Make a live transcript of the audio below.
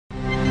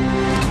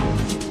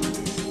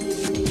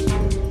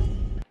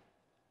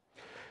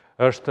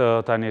Është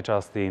tani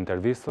çasti i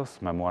intervistës,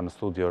 me mua në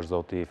studio është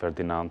zoti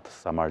Ferdinand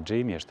Samarxhi,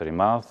 mjeshtër i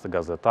madh,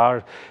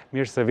 gazetar.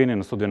 Mirë se vini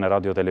në studion e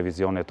Radio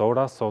Televizionit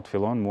Ora. Sot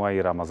fillon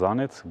muaji i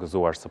Ramazanit,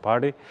 gëzuar së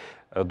pari.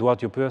 Dua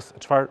t'ju pyes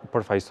çfarë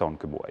përfaqëson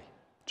ky muaj?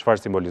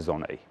 Çfarë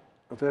simbolizon ai?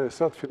 Atëherë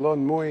sot fillon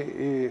muaji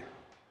i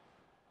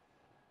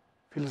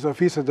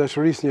filozofisë së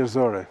dashurisë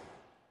njerëzore.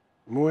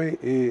 Muaji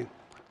i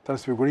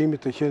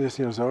transfigurimit të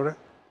qenies njerëzore.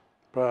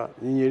 Pra,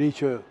 një njeri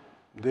që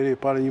deri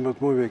para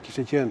 11 muajve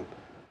kishte qenë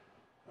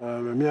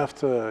me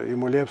mjaft i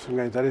molepsur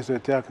nga interesat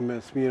e tij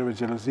me smirë, me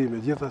xhelozi, me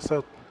gjitha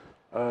sot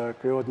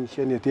krijohet një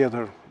qenie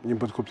tjetër,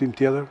 një kuptim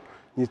tjetër,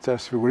 një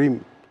transfigurim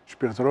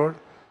shpirtëror.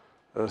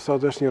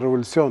 Sot është një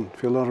revolucion,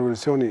 fillon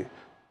revolucioni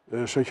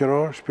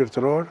shoqëror,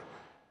 shpirtëror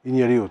i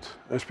njeriut.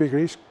 Është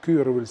pikërisht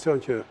ky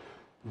revolucion që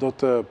do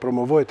të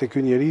promovojë te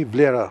ky njeri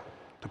vlera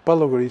të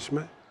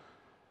pallogaritshme.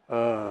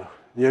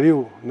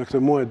 Njeriu në këtë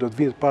muaj do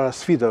të vinë para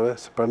sfidave,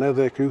 se pra ne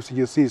dhe krijuesi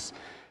i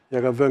gjithësisë ja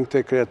ka vënë këtë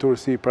kreaturë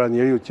si pra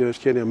njeriu që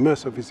është qenie më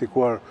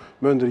sofistikuar,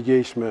 më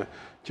ndërgjegjshme,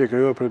 që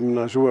krijohet për të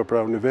menaxhuar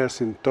pra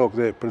universin tokë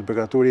dhe për të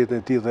begatuar jetën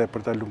e tij dhe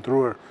për ta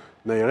lumturuar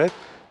në errët.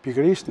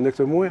 Pikërisht në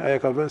këtë muaj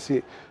ai ka vënë si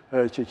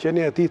që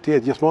qenia e tij të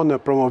jetë gjithmonë në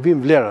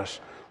promovim vlerash,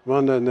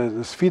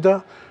 në sfida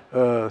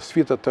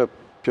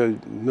që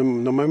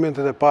në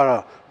momentet e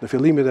para, në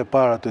fillimet e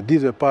para, të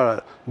ditëve e para,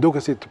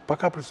 duket si të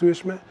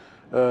pakapërsyeshme,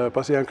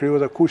 pasi janë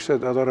krijuar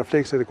kushtet, ato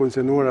reflekset e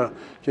kondicionuara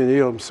që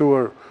njeriu ka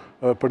mësuar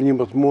për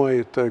 11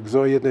 muaj të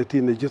gëzojë jetën e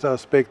tij në gjitha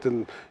aspektet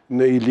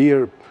në i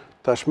lirë.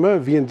 Tashmë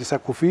vijnë disa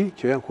kufi,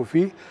 që janë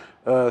kufi,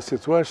 si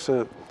thua,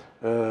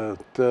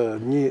 të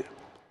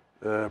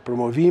një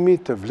promovimi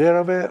të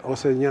vlerave,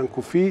 ose janë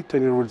kufi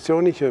të një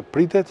revolucioni që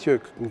pritet që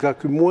nga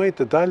ky muaj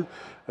të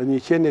dalë një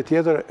qenie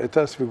tjetër e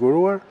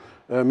transfiguruar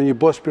me një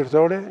botë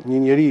shpirtërore, një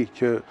njeri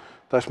që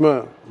tashmë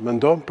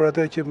mendon për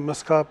atë që më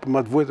ska,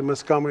 më të vujtë, më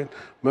skamrin,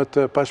 më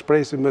të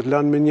pashpresin, më të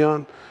lanë me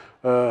njan,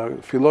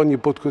 fillon një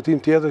botëkutim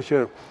tjetër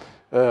që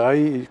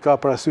ai ka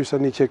parasysh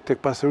tani që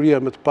tek pasuria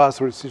më të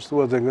pasur, siç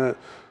thuhet edhe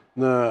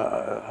në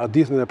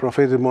hadithin e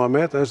profetit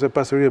Muhammed, është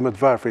pasuria më të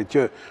varfrit,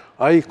 që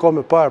ai ka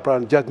më parë pra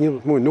gjatë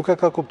 11 muaj nuk e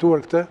ka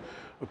kuptuar këtë,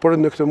 por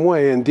në këtë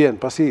muaj e ndjen,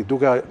 pasi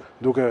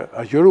duke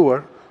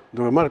agjëruar,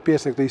 duke marrë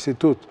pjesë në këtë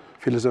institut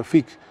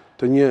filozofik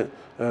të një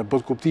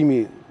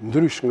botkuptimi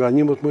ndrysh nga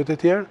 11 muaj të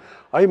tjerë,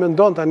 ai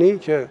mendon tani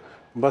që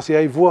mbasi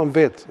ai vuan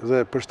vet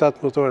dhe për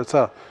 7 motore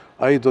ca,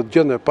 ai do të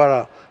gjendë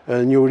para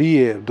një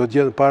urie, do të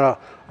gjendë para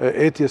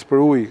etjes për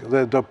ujë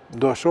dhe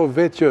do shoh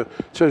vetë që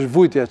ç'është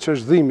vujtja,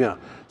 ç'është dhimbja,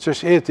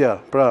 ç'është etja,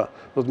 pra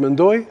do të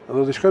mendoj,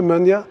 do të shkoj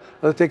mendja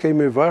edhe tek ai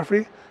më i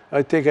varfri,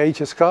 ai tek ai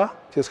që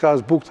s'ka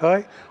as bukë të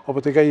haj,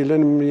 apo tek ai i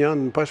lënë më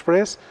janë pa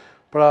shpresë,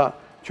 pra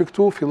që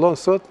këtu fillon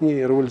sot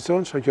një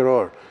revolucion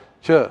shoqëror,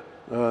 që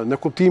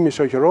në kuptimin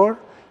shoqëror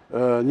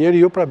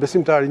njeriu, pra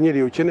besimtari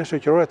njeriu, qenia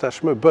shoqërore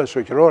tashmë bëhet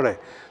shoqërore.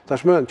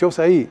 Tashmë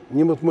nëse ai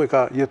 11 muaj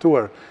ka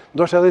jetuar,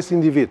 ndoshta edhe si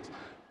individ,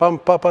 pa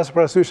pas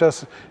parasysh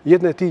as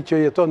jetën e tij që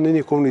jeton në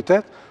një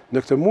komunitet,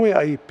 në këtë muaj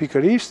ai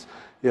pikërisht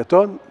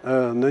jeton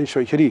në një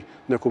shoqëri,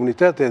 në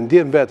komunitet e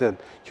ndjen veten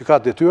që ka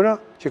detyra,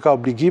 që ka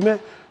obligime,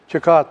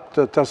 që ka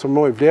të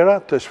transformojë vlera,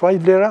 të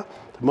shfaqë vlera,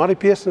 të marrë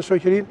pjesë në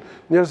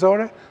shoqërinë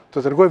njerëzore,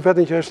 të tregojë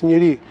veten që është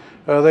njeri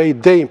dhe i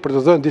denj për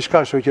të dhënë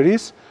diçka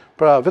shoqërisë.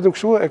 Pra vetëm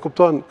kështu e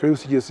kupton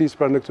krijuesi i gjithësisë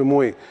pra në këtë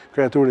muaj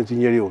kreaturën e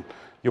njeriu.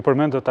 Ju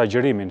përmendët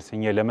agjërimin si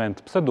një element,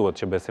 pse duhet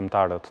që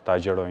besimtarët të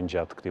agjërojnë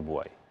gjatë këtij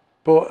muaji?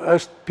 Po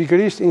është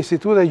pikërisht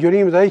instituti i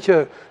agjërimit ai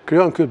që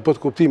krijon këtë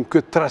botkuptim,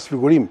 këtë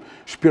transfigurim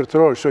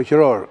shpirtëror,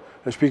 shoqëror.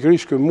 Është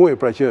pikërisht ky muaj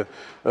pra që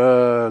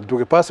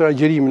duke pasur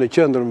agjërimin në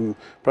qendër,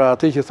 pra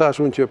atë që thash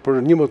unë që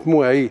për 11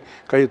 muaj ai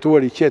ka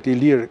jetuar i qetë, i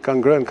lirë, ka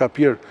ngrënë, ka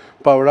pirë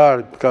pa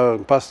orar, ka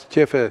pas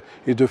qefe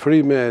i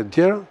dëfrime e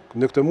tjera,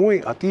 në këtë muaj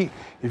atij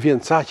i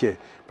vjen caqe.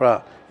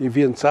 Pra i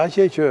vjen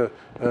caqe që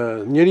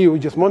njeriu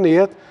gjithmonë në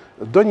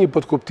jetë do një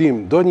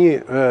botkuptim, do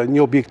një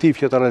objektiv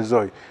që ta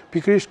realizojë.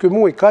 Pikërisht ky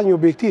muaj ka një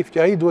objektiv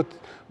që ai duhet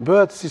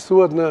bëhet, si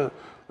thuhet në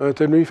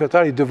terminologji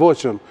fetare, i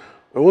devotshëm.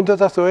 Unë do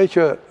ta thoj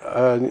që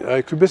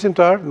ky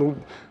besimtar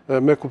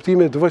me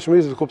kuptimin e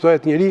devotshmërisë do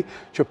kuptohet njëri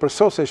që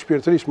përsosë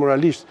shpirtërisht,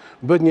 moralisht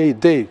bëhet një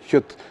ide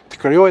që të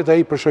krijohet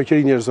ai për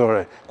shoqërinë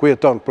njerëzore ku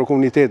jeton, për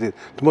komunitetin,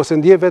 të mos e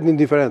ndjej vetëm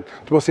indiferent,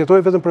 të mos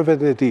jetojë vetëm për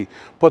veten e tij,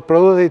 po të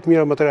prodhojë të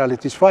mira materiale,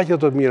 të shfaqet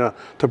ato të mira,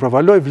 të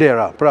përvalojë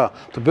vlera, pra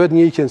të bëhet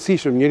një i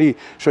qëndësishëm, njëri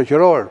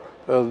shoqëror,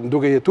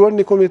 duke jetuar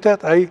në një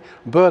komunitet, ai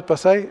bëhet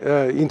pastaj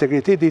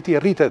integriteti i tij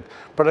rritet.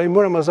 Pra ai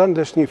Ramazanit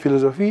është një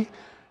filozofi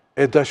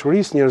e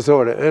dashurisë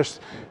njerëzore,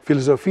 është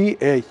filozofi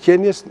e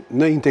qenies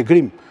në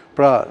integrim.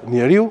 Pra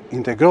njeriu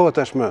integrohet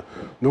tashmë.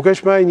 Nuk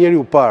është më ai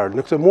njeriu parë.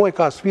 Në këtë muaj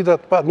ka sfida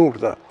të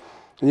panumërta.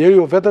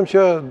 Njeriu vetëm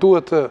që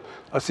duhet,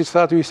 siç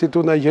thatë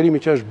instituti i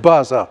agjërimit që është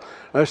baza,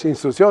 është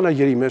institucion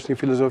agjërimi, është një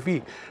filozofi,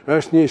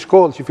 është një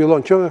shkollë që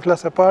fillon që nga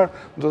klasa e parë,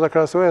 do ta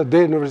krahasojë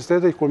deri në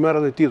universitetet kur merr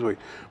edhe titull.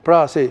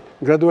 Pra se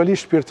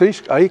gradualisht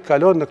shpirtërisht ai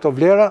kalon në këto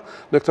vlera,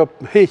 në këto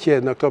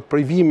heqje, në këto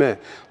privime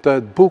të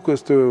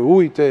bukës, të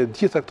ujit, të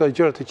gjitha këto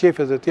gjëra të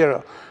qefet e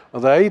tjera.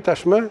 Dhe ai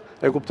tashmë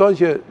e kupton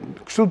që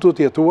kështu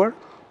duhet jetuar.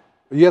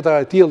 Jeta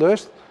e tillë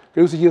është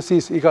Kryeusi i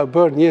Gjillësisë i ka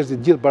bërë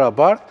njerëzit gjithë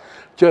barabartë,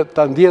 që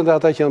ta ndjen dhe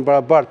ata që janë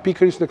barabartë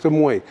pikërisht në këtë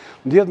muaj.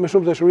 Ndjet me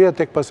shumë dashuria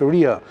tek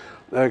pasuria.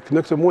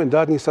 Në këtë muaj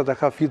ndahet një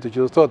sadaka fitre,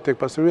 që do thotë tek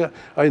pasuria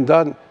ai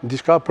ndan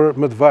diçka për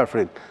më të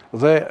varfrin.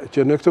 Dhe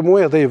që në këtë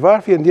muaj edhe i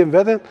varfi e ndjen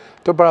veten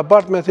të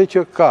barabartë me atë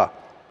që ka.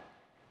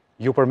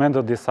 Ju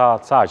përmendët disa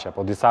caqe,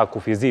 apo disa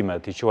kufizime,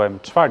 t'i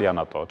quajmë, çfarë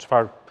janë ato?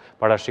 Çfarë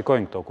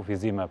parashikojnë këto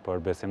kufizime për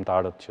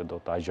besimtarët që do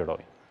të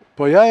agjërojnë?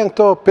 Po ja janë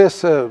këto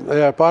 5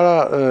 e para,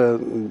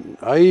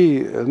 ai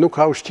nuk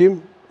ka ushqim,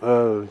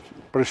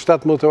 për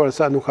 17 orë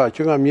sa nuk ka,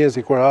 që nga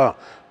mjezi kur ha,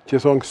 që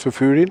thonë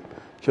sufyrin,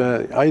 që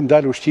ai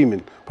ndal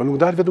ushqimin, po nuk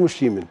ndal vetëm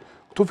ushqimin.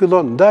 Ktu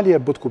fillon ndalja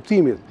e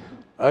botkuptimit.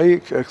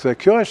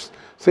 Kjo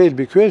është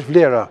thelbi, kjo është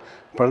vlera.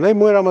 Prandaj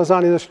muaji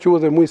Ramazanit është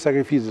quhet dhe muaji i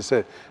sakrificës,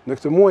 se në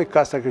këtë muaj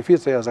ka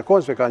sakrifica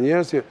jashtëzakonshme, ka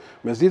njerëz që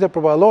mesdite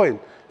përballojnë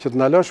që të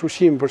ndalosh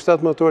ushqimin për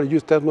 17 orë,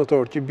 gjysmë 18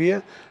 orë që bie,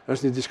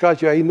 është një diçka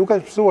që ai nuk ka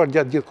mësuar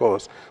gjatë gjithë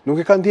kohës.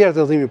 Nuk e ka ndjerë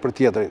të dhimbin për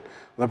tjetrin.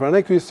 Dhe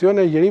prandaj ky question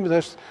e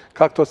agjerimit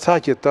ka këto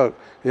caqe të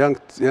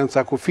janë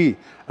ca kufi,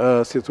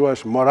 si thua,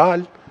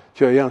 moral,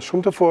 që janë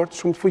shumë të fortë,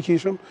 shumë të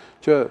fuqishëm,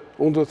 që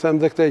unë do të them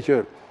edhe këtë që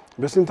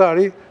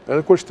besimtari,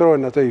 edhe kur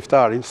shtrojnë atë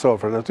iftarin,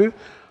 sofrën aty,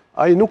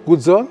 ai nuk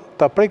guxon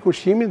ta prek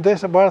ushqimin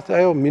derisa barth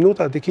ajo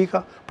minuta,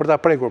 dakika për ta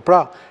prekur.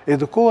 Pra,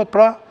 edukohet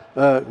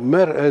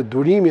merr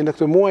durimin në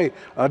këtë muaj,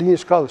 arrin një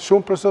shkallë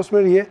shumë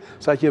përsosmërie,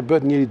 saqë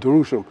bëhet njëri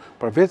durueshëm.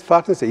 Për vetë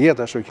faktin se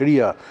jeta,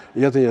 shoqëria,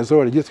 jeta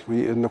njerëzore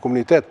gjithë në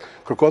komunitet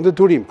kërkonte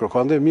durim,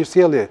 kërkonte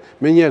mirësjellje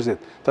me njerëzit.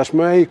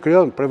 Tashmë ai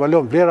krijon,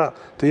 prevalon vlera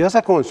të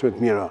jashtëzakonshme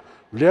të mira,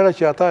 vlera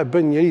që ata e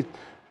bën njëri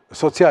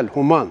social,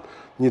 human,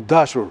 një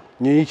dashur,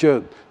 njëri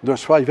që do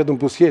shfaq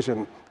vetëm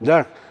buzëqeshjen,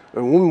 larg.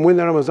 Unë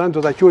muajin e Ramazanit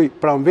do ta quaj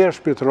pranverë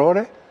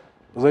shpirtërore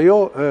dhe jo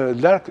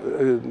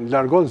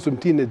largon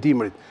zymtinë e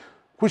dimrit.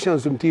 Kush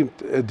janë zymtimet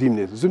e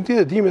dimrit?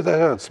 Zymtimet e dimrit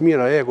janë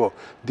smira, ego,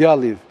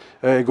 djalli,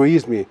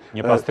 egoizmi.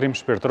 Një pastrim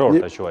shpirtëror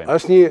ta quajmë.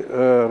 Është një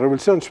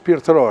revolucion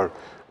shpirtëror.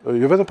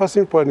 Jo vetëm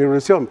pastrim, por një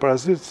revolucion për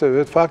arsye se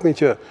vetë faktin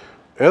që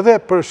edhe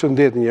për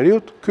shëndetin e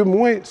njeriut, ky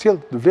muaj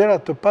sjell vlera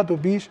të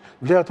padobish,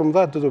 vlera të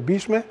mëdha të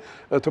dobishme,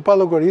 të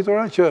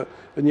pallogaritura që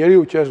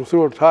njeriu që është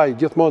mësuar të hajë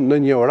gjithmonë në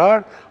një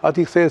orar,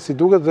 aty kthehet si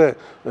duket dhe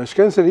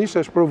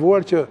shkencërisht është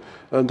provuar që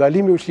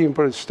ndalimi i ushqimit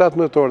për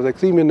 17 orë dhe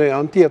kthimi në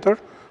anë tjetër,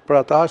 për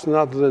ata hash në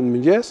natë dhe në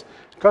mëngjes,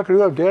 ka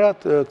krijuar vlera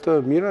të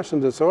mira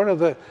shëndetësore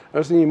dhe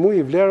është një muaj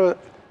i vlerave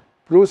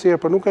plusi,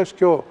 por nuk është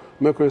kjo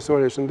më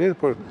kryesore e shëndetit,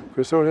 por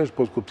kryesore është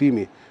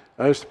botkuptimi,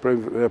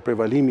 është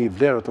prevalimi i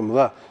vlerave të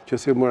mëdha që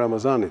si muaji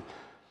Ramazanit.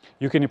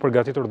 Ju keni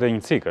përgatitur dhe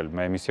një cikël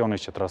me emisione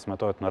që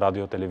transmetohet në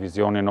radio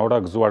televizionin Ora,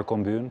 gëzuar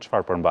kombyn,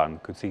 çfarë përmban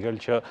ky cikël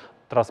që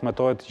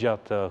transmetohet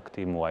gjatë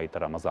këtij muaji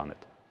të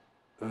Ramazanit?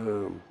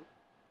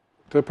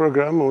 Këtë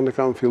program unë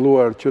kam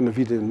filluar që në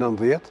vitin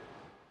 90,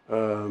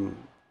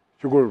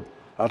 që kur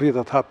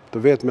arrita të hap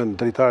të vetmen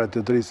drejtaret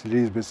të drejtësisë së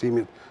lirisë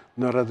besimit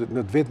në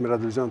të vetmen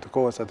radiotelevizion të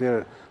kohës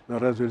atëherë në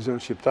radiotelevizion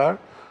shqiptar,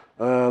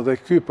 dhe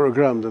ky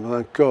program,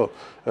 domethënë kjo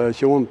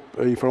që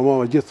unë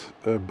informova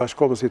gjithë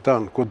bashkëkombësit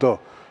tanë kudo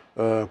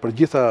për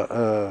gjitha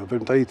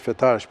veprimtaritë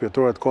fetare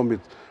shpirtërore të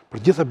kombit,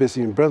 për gjitha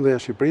besimin brenda e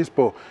Shqipërisë,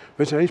 po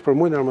veçanërisht për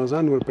muajin e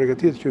Ramazanit u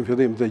përgatitet që në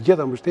fillim dhe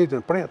gjeta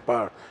mbështetjen prej të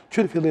parë,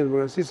 që në fillim të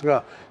përgatitet nga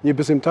një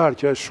besimtar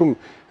që është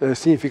shumë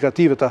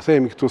signifikative ta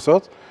themi këtu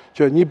sot,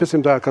 që një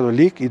besimtar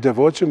katolik i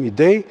devotshëm, i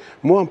dej,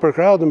 mua më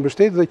përkrahau të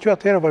mbështetë dhe që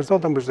atëherë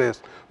vazhdon ta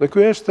mbështesë. Dhe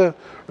ky është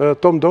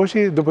Tom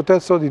Doshi,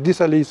 deputet sot i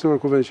disa legjisluar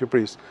të Kuvendit të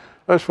Shqipërisë.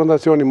 Është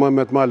fondacioni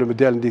Muhamet Malu me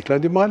djalin e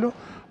Klandi Malu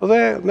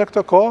dhe në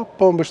këtë kohë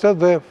po mbështet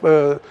dhe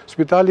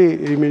Spitali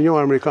i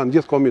Mirënjohur Amerikan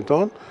gjithë kombin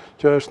ton,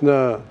 që është në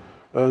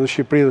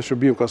Shqipëri dhe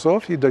shërbimin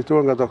Kosovë, i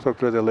drejtuar nga doktor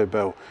Klete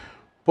Lejbeu.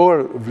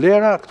 Por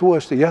vlera këtu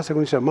është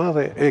jashtëzakonisht e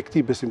madhe e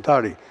këtij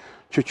besimtari,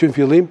 që në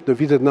fillim në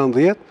vitet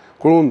 90,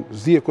 kur unë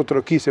zije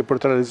kutrokisje për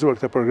të realizuar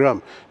këtë program,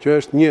 që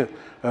është një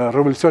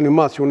revolucion i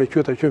madh që unë e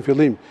quajta që në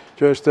fillim,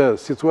 që është,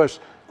 si thua,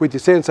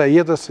 kujtisenca e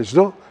jetës së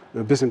çdo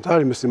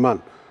besimtari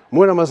musliman.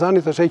 Muaji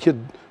Ramazanit është ai që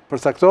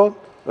përcakton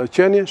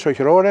qenien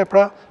shoqërore,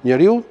 pra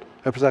njeriu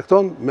e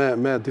përcakton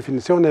me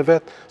definicionin e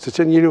vet se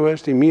që njeriu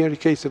është i mirë, i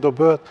keq, si do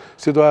bëhet,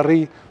 si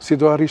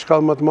do arri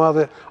shkallë më të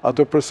madhe, a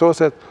do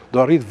përsoset,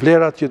 do arrit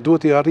vlerat që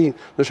duhet i arrijë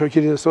në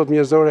shoqërinë e sot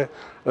njerëzore.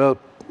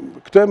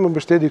 Këtë më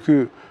mbështeti ky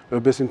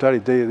besimtari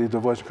i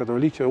devotshëm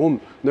katolik, që unë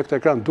në këtë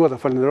ekran dua ta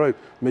falenderoj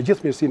me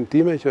gjithë mirësinë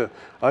time që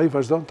ai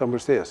vazhdon ta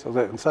mbështesë.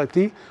 Dhe në sa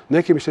ti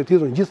ne kemi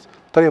mbështetur gjithë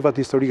trevat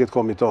historike të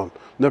kombit ton,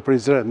 në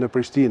Prizren, në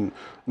Prishtinë,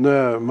 në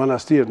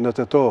Manastir, në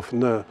Tetov,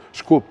 në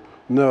Shkup,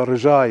 në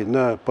Rëzhaj,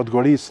 në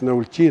Podgoricë, në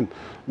Ulqin,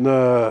 në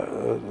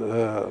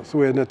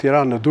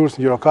Tiranë, në Durrës,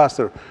 në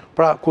Gjirokastër.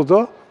 Pra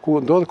kudo ku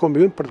ndodhet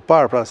kombi ynë për të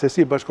parë, pra se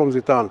si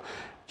bashkëkombësit tanë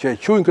që e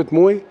quajnë këtë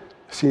muaj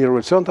si një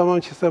revolucion tamam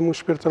që them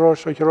shpirtëror,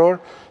 shoqëror,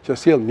 që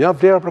sjell mjaft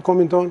vlera për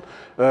kombin ton,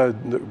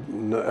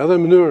 edhe në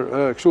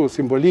mënyrë kështu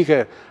simbolike,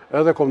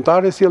 edhe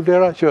kombëtare sjell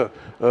vlera që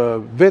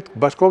vetë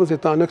bashkëkombësit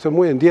tanë në këtë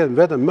muaj ndjehen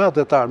veten më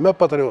adhetar, më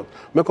patriot,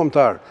 më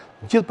kombëtar,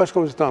 Gjithë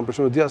bashkëkombëtarët tanë, për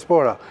shembull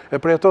diaspora, e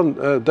përjeton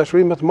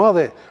dashurinë më të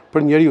madhe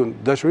për njeriu,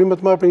 dashurinë më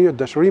të madhe për njeriu,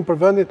 dashurinë për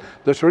vendin,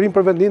 dashurinë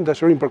për vendin,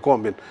 dashurinë për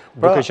kombin.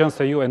 Duke qenë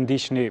se ju e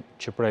ndiqni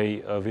që prej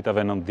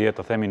viteve 90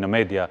 të themi në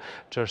media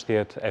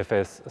çështjet e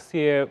fesë,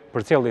 si e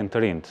përcjellin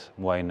të rinjt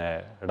muajin e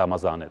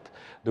Ramazanit.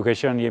 Duke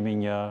qenë jemi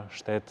një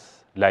shtet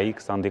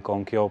laik, sa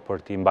ndikon kjo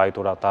për t'i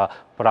mbajtur ata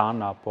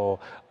pranë apo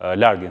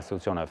larg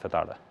institucioneve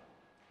fetare?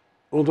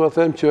 Unë do të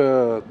them që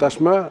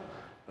tashmë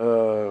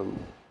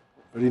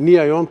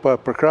rinia jonë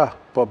për krah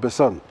po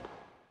beson.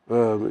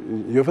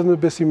 Jo vetëm në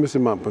besim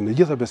musliman, por në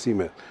gjitha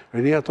besimet.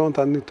 Rinia tonë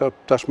tani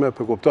tashmë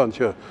po kupton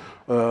që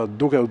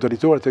duke u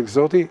drejtuar tek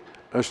Zoti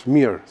është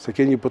mirë, se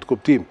ke një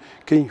kuptim,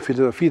 ke një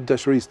filozofi të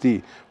dashurisë ti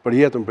për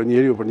jetën, për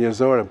njeriu, për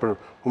njerëzoren, për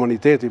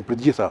humanitetin, për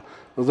gjitha.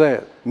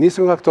 Dhe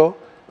nisëm nga këto,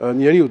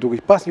 njeriu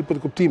duke pas një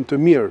kuptim të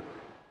mirë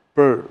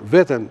për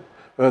veten,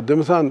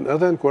 domethënë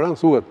edhe në Kur'an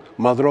thuhet,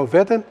 madhro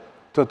veten,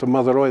 të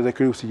madhëroj dhe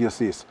krijuesi i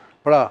gjithësisë.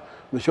 Pra,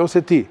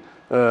 nëse ti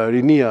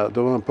rinia,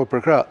 domethënë po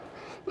përkrah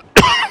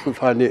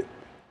falni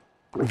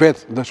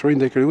vetë dashurinë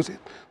ndaj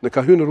krijuesit, dhe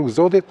ka hyrë në rrugën e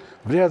Zotit,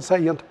 vlerat e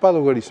saj janë të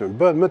pallogaritshme,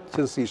 bëhen më të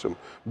qëndrueshëm,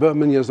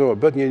 bëhen më njerëzor,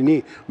 bëhet një rini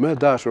më e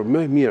dashur,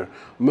 më e mirë,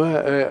 më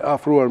e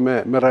afruar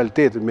me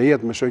realitetin, me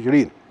jetën, me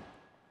shoqërinë.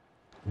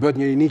 Bëhet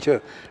një rini që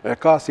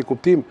ka si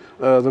kuptim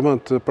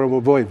domethënë të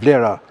promovojë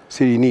vlera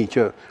si rini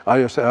që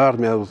ajo është e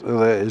ardhmja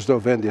dhe çdo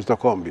vendi, çdo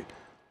kombi.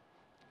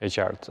 E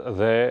qartë.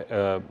 Dhe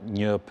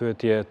një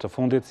pyetje të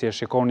fundit, si e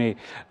shikoni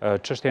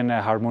çështjen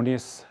e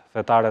harmonisë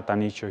fetare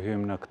tani që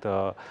hym në këtë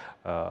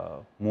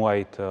muaj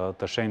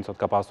të shenjtë, sot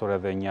ka pasur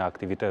edhe një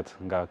aktivitet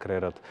nga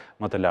krerët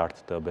më të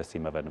lartë të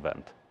besimeve në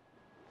vend?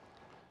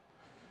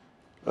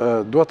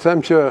 Dua të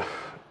them që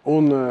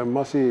unë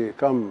masi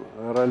kam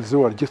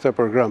realizuar gjithë të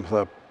program,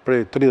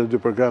 prej 32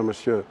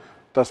 programës që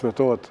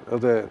transmetohet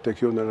edhe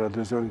tek ju në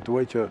radiozionin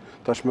tuaj, që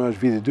tashmë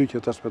është viti 2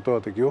 që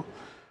transmetohet tek ju,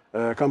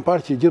 kam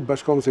parë që gjithë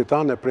bashkëkombëtarët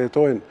tanë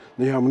përjetojnë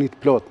në një harmoni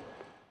të plotë,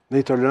 në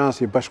një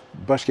tolerancë, një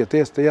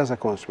bashkëjetesë të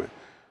jashtëzakonshme.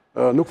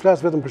 Nuk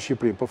flas vetëm për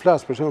Shqipërinë, po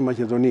flas për shembull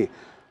Maqedoni.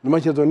 Në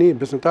Maqedoni,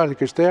 besimtarët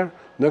krishterë,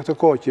 në këtë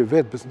kohë që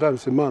vetë besimtarët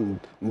musliman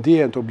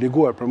ndihen të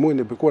obliguar për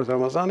muajin e bekuar të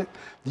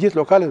Ramazanit, gjithë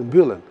lokalet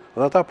mbyllen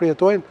dhe ata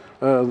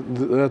përjetojnë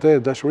atë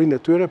dashurinë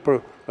e tyre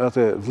për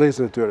atë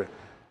vëllezërin e tyre.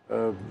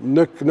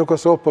 Në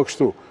Kosovë po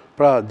kështu.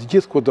 Pra,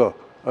 gjithë kudo.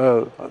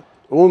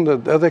 Unë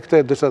edhe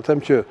këtë desha të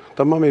them që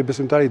tamam i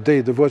besimtari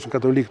i devotshëm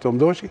katolik të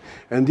mdoshi,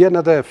 e ndjen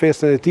atë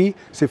festën e tij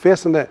si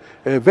festën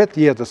e vetë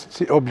jetës,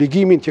 si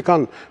obligimin që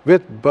kanë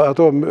vetë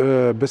ato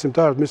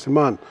besimtarët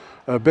musliman,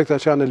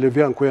 Bektaçan e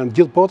Levjan ku janë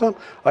gjithë botën,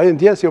 ai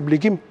ndjen si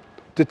obligim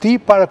të tij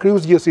para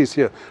krijuesit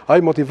gjithësisë. Ai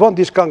motivon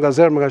diçka nga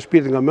zemra, nga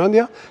shpirti, nga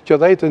mendja,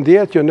 që ai të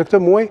ndjehet që në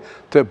këtë muaj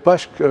të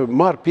bashkë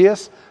marr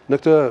pjesë në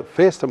këtë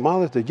festë të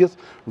madhe të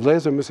gjithë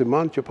vëllezërve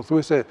musliman që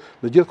pothuajse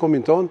në gjithë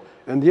kombin tonë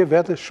e ndjen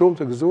veten shumë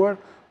të gëzuar.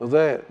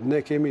 Dhe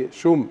ne kemi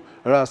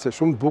shumë raste,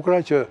 shumë të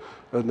bukura që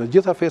në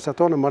gjitha festat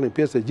tona marrin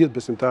pjesë të gjithë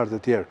besimtarët e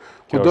tjerë.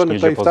 Kudo në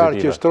iftar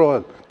që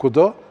shtrohen,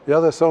 kudo,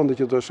 ja dhe sonde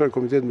që do të shkojë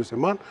Komiteti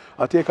Musliman,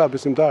 atje ka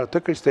besimtarë të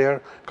krishterë,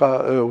 ka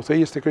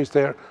uthejistë të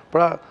krishterë,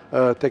 pra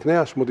tek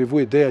ne është motivu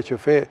ideja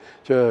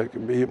që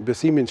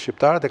besimin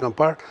shqiptarët e kanë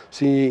parë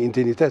si një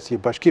intimitet, si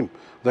një bashkim.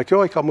 Dhe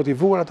kjo i ka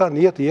motivuar ata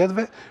në jetë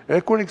jetëve,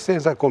 e kur i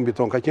kthehen kombit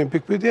ton, ka qenë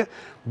pikpyetje,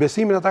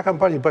 besimin ata kanë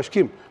parë një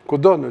bashkim,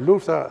 kudo në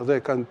lufta dhe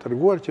kanë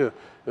treguar që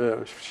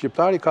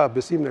shqiptari ka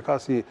besimin e ka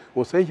si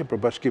udhëheqje për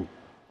bashkim.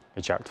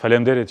 E qartë.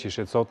 Faleminderit që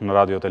ishit sot në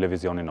Radio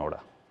Televizionin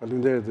Ora.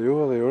 Faleminderit dhe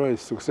juve dhe ju uroj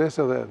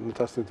suksese dhe në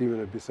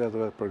transmetimin e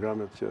bisedave të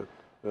programet që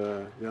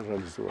janë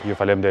realizuar. Ju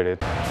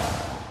faleminderit.